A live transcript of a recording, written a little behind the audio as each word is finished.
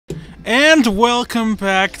And welcome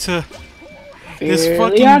back to this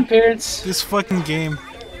fucking game.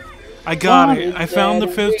 I got it. I found the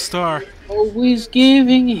 5th star. Always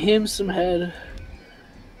giving him some head.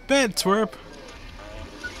 Bed twerp.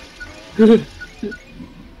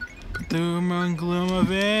 Doom and gloom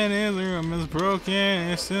of it, his room is broken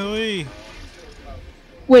instantly.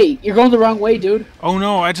 Wait, you're going the wrong way, dude. Oh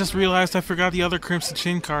no, I just realized I forgot the other Crimson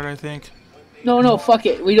Chin card, I think. No, fuck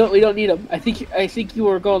it. We don't need him. I think you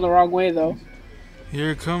were going the wrong way though.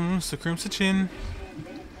 Here comes the Crimson Chin.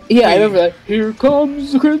 Yeah, I remember that. Here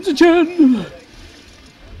comes the Crimson Chin.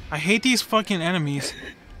 I hate these fucking enemies.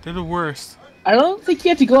 They're the worst. I don't think you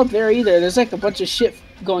have to go up there either. There's like a bunch of shit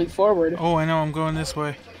going forward. Oh, I know. I'm going this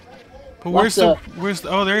way. But where's the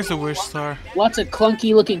oh, there's the wish star. Lots of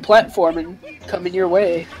clunky looking platforming coming your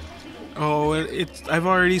way. Oh, I've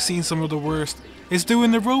already seen some of the worst. It's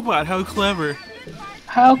doing the robot. How clever.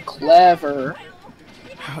 How clever.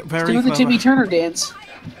 Very it's doing clever. The Timmy Turner dance.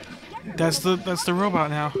 That's the robot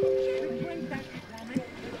now.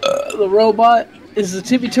 The robot is the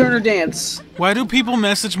Timmy Turner dance. Why do people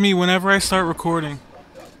message me whenever I start recording?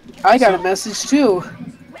 I got a message too.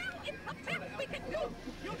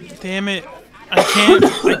 Damn it.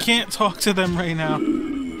 I can't talk to them right now.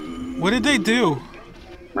 What did they do?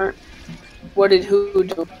 What did who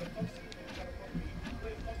do?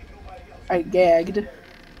 I gagged.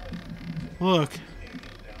 Look.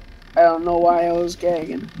 I don't know why I was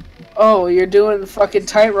gagging. Oh, you're doing fucking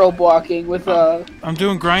tightrope walking with I'm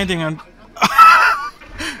doing grinding on.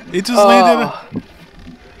 It just landed.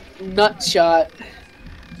 Nut shot.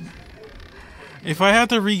 If I have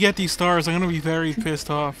to re-get these stars, I'm gonna be very pissed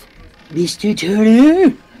off. Mr.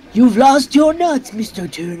 Turner, you've lost your nuts, Mr.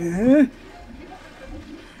 Turner.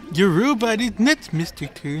 Your robot is nuts,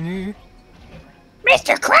 Mr. Turner.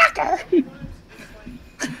 Mr. Cracker.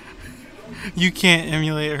 You can't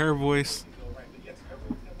emulate her voice.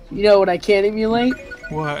 You know what I can't emulate?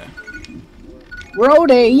 What?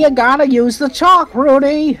 Rudy, you gotta use the chalk,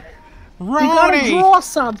 Rudy. Rudy! You gotta draw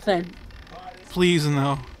something. Please,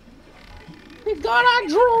 no. You gotta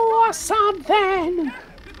draw something.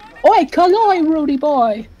 Oi, Kaloi, Rudy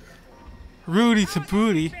boy. Rudy to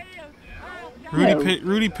booty.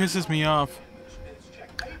 Rudy pisses me off.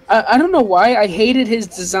 I don't know why I hated his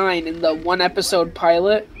design in the 1-episode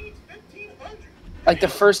pilot. Like the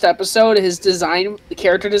first episode, his design, the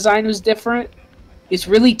character design was different. It's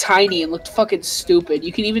really tiny and looked fucking stupid.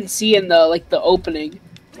 You can even see in the the opening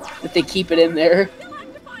that they keep it in there.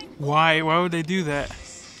 Why? Why would they do that?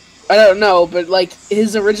 I don't know, but like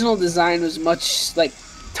his original design was much like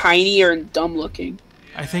tinier and dumb looking.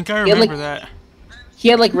 I think I remember that. He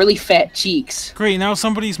had like really fat cheeks. Great, now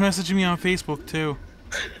somebody's messaging me on Facebook too.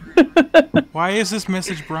 Why is this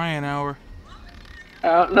message Brian hour? I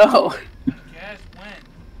don't know.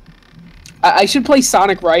 I should play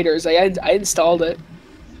Sonic Riders. I installed it.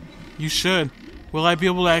 You should. Will I be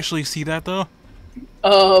able to actually see that though?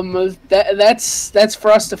 That's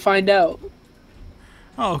for us to find out.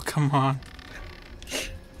 Oh, come on.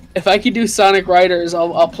 If I can do Sonic Riders,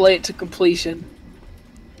 I'll play it to completion.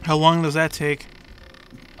 How long does that take?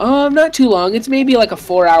 Not too long. It's maybe like a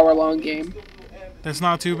 4-hour long game. That's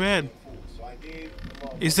not too bad.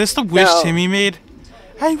 Is this the wish Timmy made?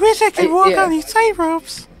 I wish I could walk on these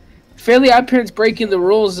tightropes. Fairly Oddparents Breaking the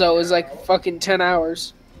Rules though is like fucking 10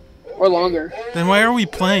 hours or longer. Then why are we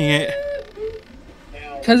playing it?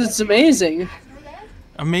 Because it's amazing.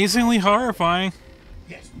 Amazingly horrifying.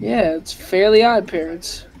 Yeah, it's Fairly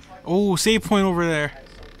Oddparents. Oh, save point over there.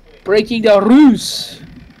 Breaking the rules.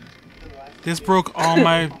 This broke all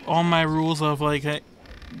my rules of like.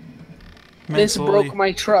 This broke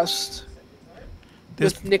my trust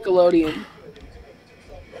with Nickelodeon.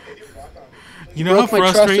 You know how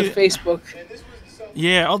frustrating. My trust with Facebook.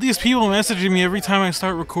 Yeah, all these people messaging me every time I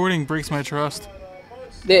start recording breaks my trust.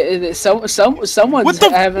 Someone's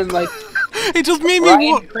having like. It just made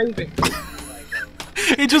me walk.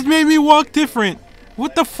 It just made me walk different.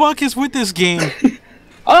 What the fuck is with this game?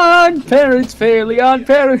 Oddparents, Fairly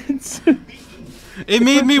Oddparents. It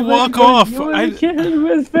made me walk off.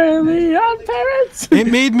 It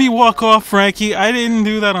made me walk off, Frankie. I didn't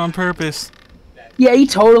do that on purpose. Yeah, you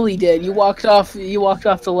totally did. You walked off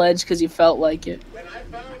the ledge because you felt like it.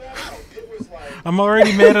 I'm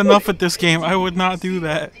already mad enough at this game. I would not do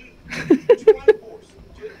that.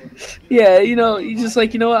 Yeah, you just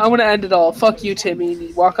like, you know what? I want to end it all. Fuck you, Timmy. And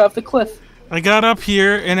you walk off the cliff. I got up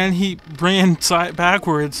here and then he ran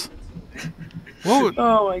backwards. Whoa.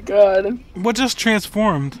 Oh my god. What just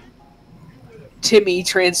transformed? Timmy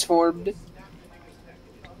transformed.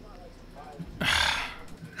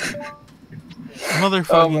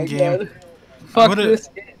 Motherfucking game. God. Fuck this.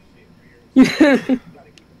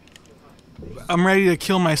 I'm ready to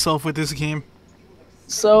kill myself with this game.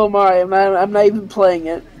 So am I. I'm not even playing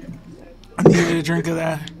it. I needed a drink of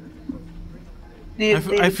that.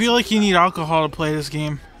 I feel like you need alcohol to play this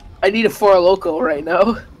game. I need a 4 Loco right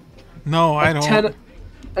now. No, like I don't. 10,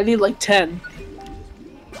 I need like 10.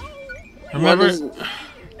 Remember?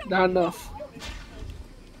 Not enough.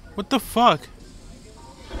 What the fuck?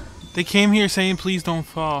 They came here saying, please don't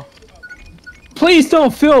fall. Please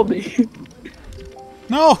don't film me.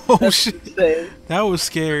 No, shit. That was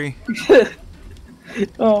scary.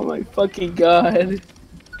 Oh my fucking god.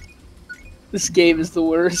 This game is the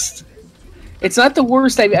worst. It's not the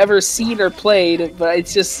worst I've ever seen or played, but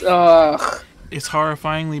it's just, It's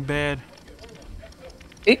horrifyingly bad.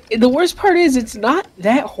 The worst part is it's not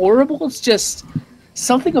that horrible, it's just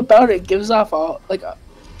something about it gives off a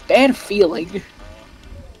bad feeling.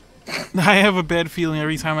 I have a bad feeling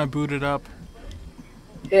every time I boot it up.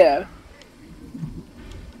 Yeah.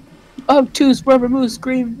 Obtuse, rubber moose,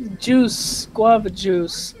 green juice, guava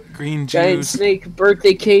juice. Green juice. Giant snake,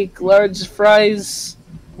 birthday cake, large fries.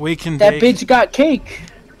 Wake and that bake. bitch got cake.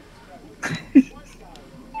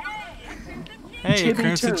 Hey, a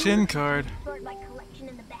Crimson Chin card.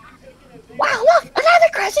 Wow, look! Another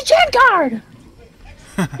Crimson Chin card!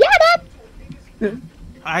 Yeah, man!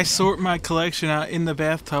 I sort my collection out in the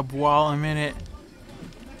bathtub while I'm in it.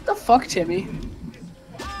 What the fuck, Timmy?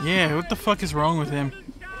 Yeah, what the fuck is wrong with him?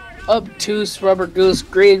 Obtuse, rubber goose,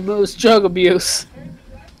 green moose, drug abuse.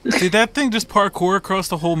 Did that thing just parkour across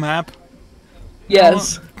the whole map?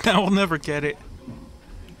 Yes. Now we'll never get it.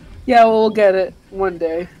 Yeah, we'll get it one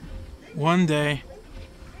day. One day.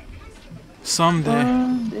 Someday.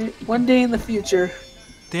 One day in the future.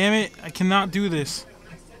 Damn it! I cannot do this.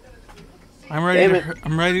 I'm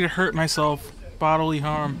ready to hurt myself. Bodily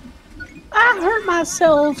harm. I hurt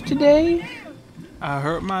myself today. I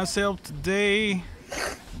hurt myself today.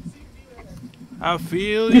 I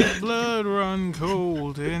feel your blood run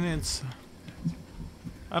cold, and it's.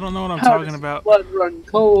 I don't know what I'm talking about. Blood run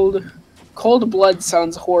cold. Cold blood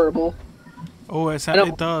sounds horrible. Oh, it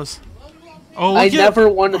does. Oh, I never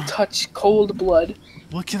want to touch cold blood.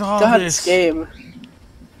 Look at all this game.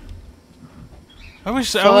 I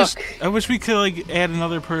wish we could like add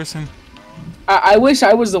another person. I wish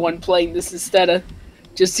I was the one playing this instead of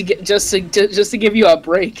just to give you a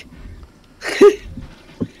break.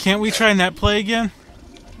 Can't we try net play again?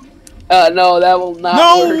 No, that will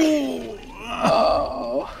not work.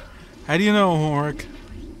 Oh. How do you know it won't work?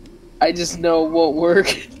 I just know it won't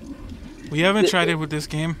work. We haven't tried it with this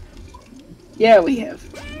game. Yeah, we have.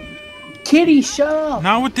 Kitty shop.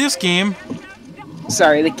 Not with this game.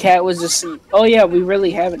 Sorry, the cat was just. Oh yeah, we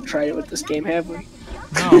really haven't tried it with this game, have we?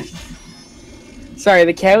 No. Sorry,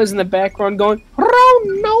 the cat was in the background going,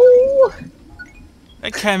 "Oh no!"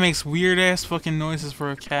 That cat makes weird ass fucking noises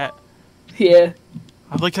for a cat. Yeah.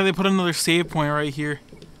 I like how they put another save point right here.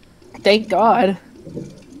 Thank God.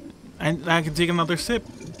 And I can take another sip.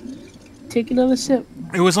 Take another sip.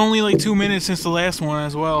 It was only like 2 minutes since the last one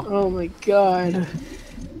as well. Oh my God.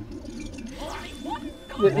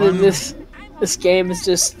 This game is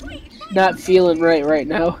just not feeling right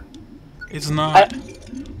now. It's not.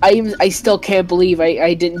 I still can't believe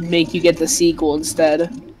I didn't make you get the sequel instead.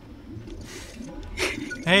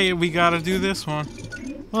 Hey, we gotta do this one.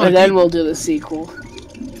 Look, and then we'll do the sequel.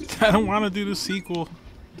 I don't want to do the sequel.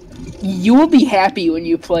 You will be happy when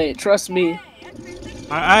you play it, trust me.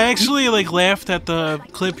 I actually like laughed at the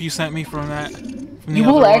clip you sent me from that. You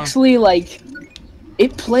will actually like.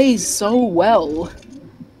 It plays so well,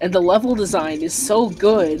 and the level design is so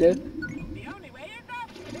good.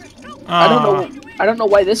 I don't know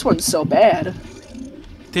why this one's so bad.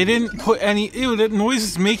 They didn't put any. Ew, that noise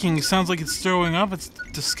it's making. It sounds like it's throwing up. It's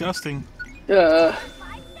disgusting. I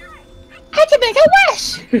can make a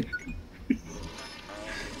wish.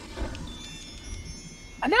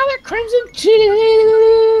 Another Crimson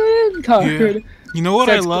Chin card. Yeah. You know what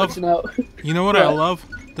I love? You know what I What? love?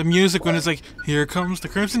 The music when it's like, "Here comes the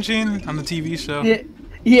Crimson Chin" on the TV show.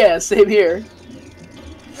 Yeah, same here.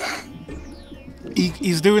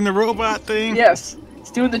 He's doing the robot thing. Yes,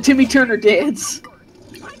 he's doing the Timmy Turner dance.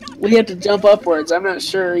 We have to jump upwards. I'm not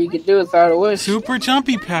sure you can do it without a wish. Super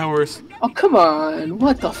jumpy powers. Oh, come on.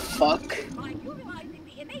 What the fuck?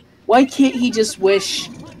 Why can't he just wish...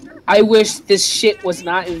 I wish this shit was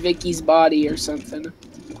not in Vicky's body or something.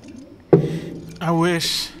 I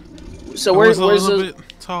wish. So where's a where's little bit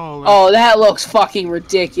taller. Oh, that looks fucking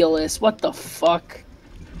ridiculous. What the fuck?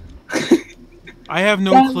 I have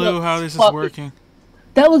no clue how this is working.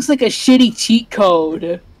 That looks like a shitty cheat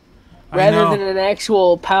code. Rather than an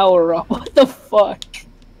actual power-up. What the fuck?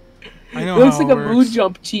 I know It looks how like it a works. moon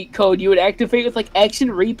jump cheat code you would activate with like action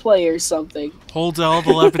replay or something. Hold L to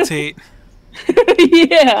levitate.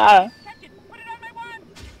 Yeah.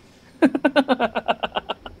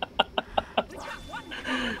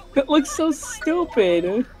 It looks so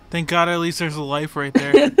stupid. Thank God at least there's a life right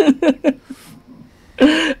there.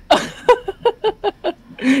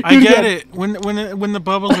 I get it. When the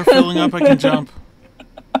bubbles are filling up, I can jump.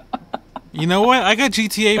 You know what? I got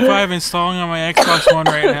GTA 5 installing on my Xbox One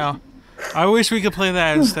right now. I wish we could play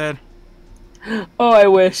that instead. Oh, I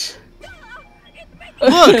wish.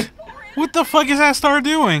 Look! What the fuck is that star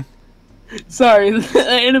doing? Sorry, the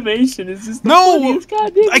animation is just the no! funniest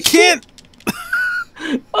goddamn I can't!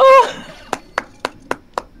 Oh!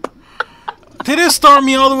 They didn't start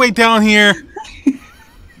me all the way down here.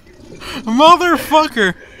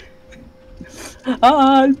 Motherfucker!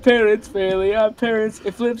 Odd parents, fairly odd parents.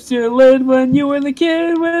 It flips your lid when you were the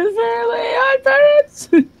kid with fairly odd parents.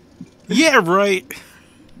 Yeah, right.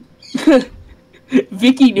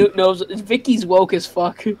 Vicky Newt knows. Vicky's woke as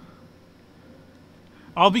fuck.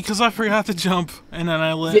 All because I forgot to jump, and then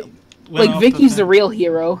I went like off Vicky's the the real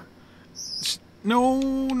hero.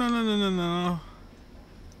 No.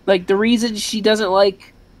 Like the reason she doesn't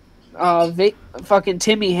like fucking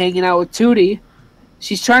Timmy hanging out with Tootie,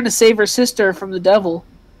 she's trying to save her sister from the devil.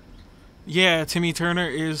 Yeah, Timmy Turner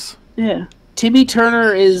is... Yeah. Timmy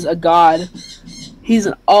Turner is a god. He's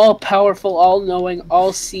an all-powerful, all-knowing,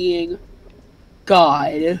 all-seeing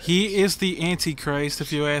god. He is the Antichrist,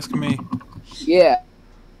 if you ask me. Yeah.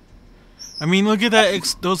 I mean, look at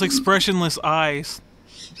that those expressionless eyes.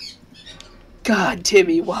 God,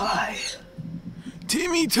 Timmy, why?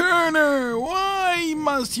 Timmy Turner, why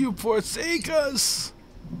must you forsake us?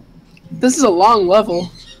 This is a long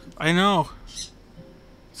level. I know.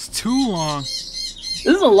 It's too long. This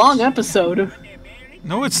is a long episode.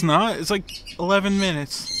 No, it's not. It's like 11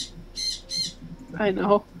 minutes. I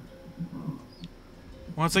know.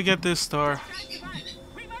 Once I get this star.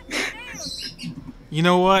 You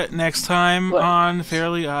know what? Next time What? on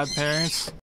Fairly Odd Parents,